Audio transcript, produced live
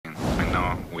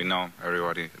we know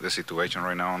everybody the situation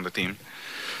right now on the team.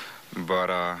 But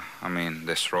I mean,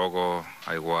 the struggle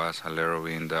I was a little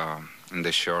bit in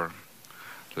the short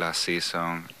last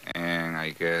season, and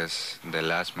I guess the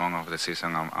last month of the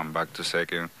season I'm back to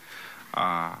second.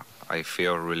 I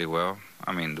feel really well.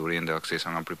 I mean, during the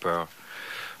season I prepare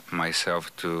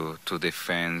myself to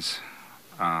defend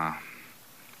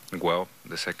well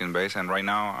the second base, and right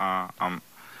now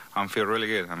I'm feel really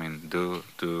good. I mean, do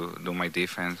my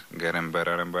defense, getting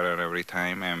better and better every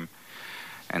time,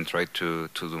 and try to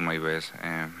do my best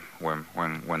when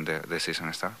the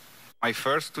season starts. My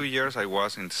first 2 years I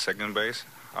was in second base.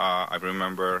 I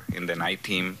remember in the night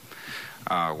team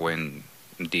when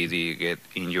Didi get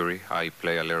injury, I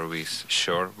play a little bit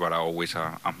short, but I always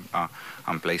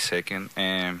play second.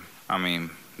 And I mean,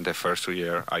 the first 2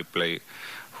 years I play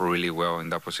really well in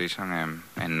that position,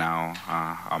 and now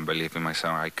I believe in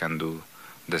myself. I can do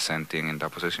the same thing in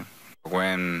that position.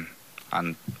 When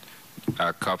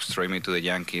Cubs trade me to the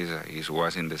Yankees, it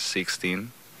was in the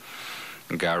 16.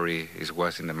 Gary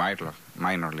was in the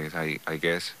minor league. I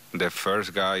guess the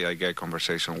first guy I get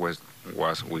conversation was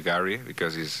with Gary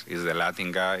because he's the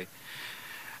Latin guy,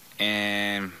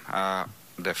 and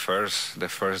the first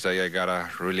day I got a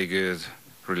really good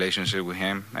relationship with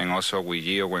him, and also with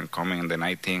Gio when coming in the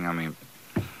 19. I mean,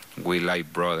 we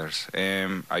like brothers,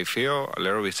 and I feel a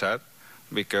little bit sad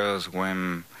because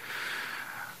when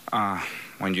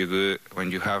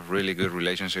you have really good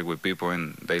relationship with people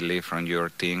and they leave from your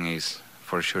team, is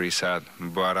for sure it's sad.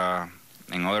 But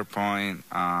in other point,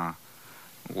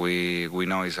 we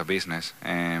know it's a business,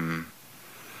 and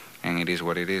it is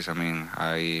what it is. I mean,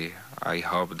 I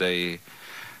hope they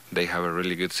have a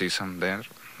really good season there,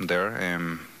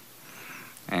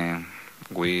 and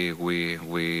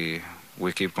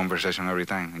we keep conversation every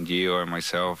time. And Gio and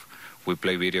myself, we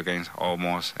play video games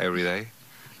almost every day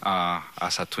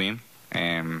as a twin,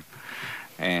 and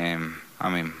I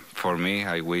mean, for me,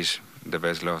 I wish the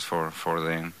best luck for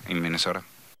them in Minnesota.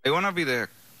 I want to be the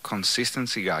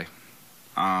consistency guy.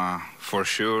 For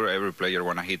sure, every player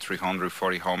want to hit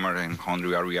 340 homers and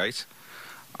 100 RBIs.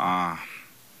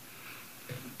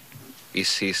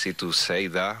 It's easy to say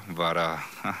that, but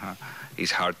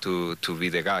it's hard to be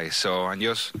the guy. So I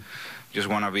just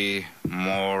want to be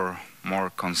more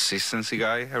consistency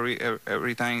guy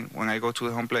every time when I go to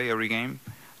the home plate, every game.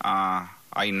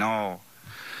 I know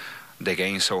the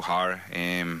game is so hard,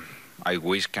 and I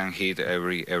wish can hit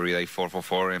every day 4 for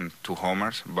 4 and 2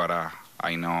 homers, but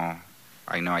I know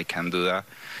I can do that.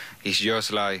 It's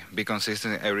just like be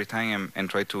consistent every time and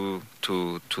try to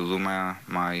do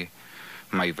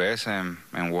my best, and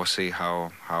we'll see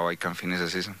how I can finish the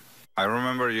season. I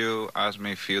remember you asked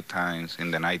me a few times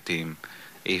in the night team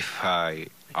if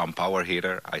I'm power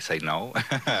hitter. I say no.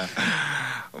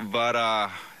 But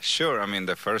sure, I mean,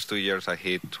 the first 2 years I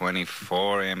hit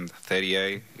 24 and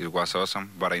 38. It was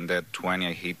awesome. But in that 20,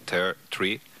 I hit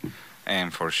 3.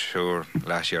 And for sure,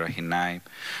 last year I hit 9.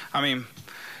 I mean,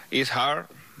 it's hard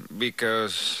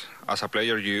because as a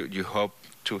player, you hope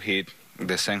to hit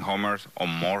the same homers or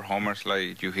more homers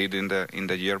like you hit in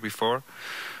the year before.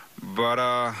 But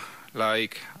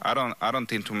like I don't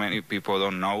think too many people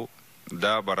don't know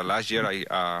that. But last year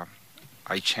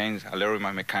I changed a little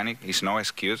my mechanic. It's no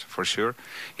excuse for sure.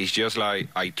 It's just like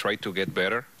I try to get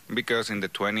better because in the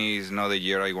 20 is not the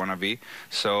year I want to be.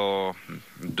 So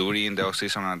during the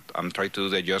offseason, I'm trying to do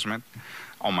the adjustment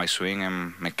on my swing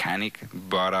and mechanic,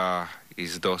 but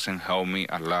it doesn't help me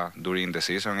a lot during the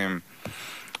season, and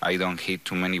I don't hit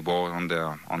too many balls on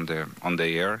the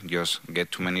air, just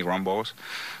get too many run balls.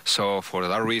 So for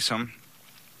that reason,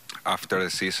 after the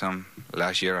season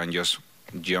last year, I just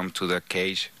jumped to the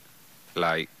cage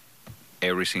like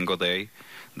every single day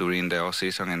during the off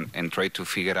season and try to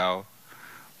figure out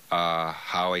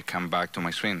how I come back to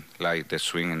my swing, like the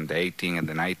swing in the 18 and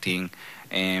the 19,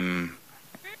 and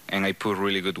I put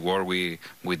really good work with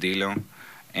Dylan,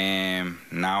 and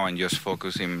now I'm just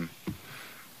focusing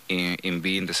in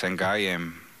being the same guy,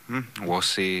 and we'll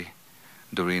see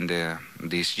during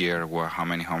this year how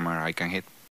many homers I can hit.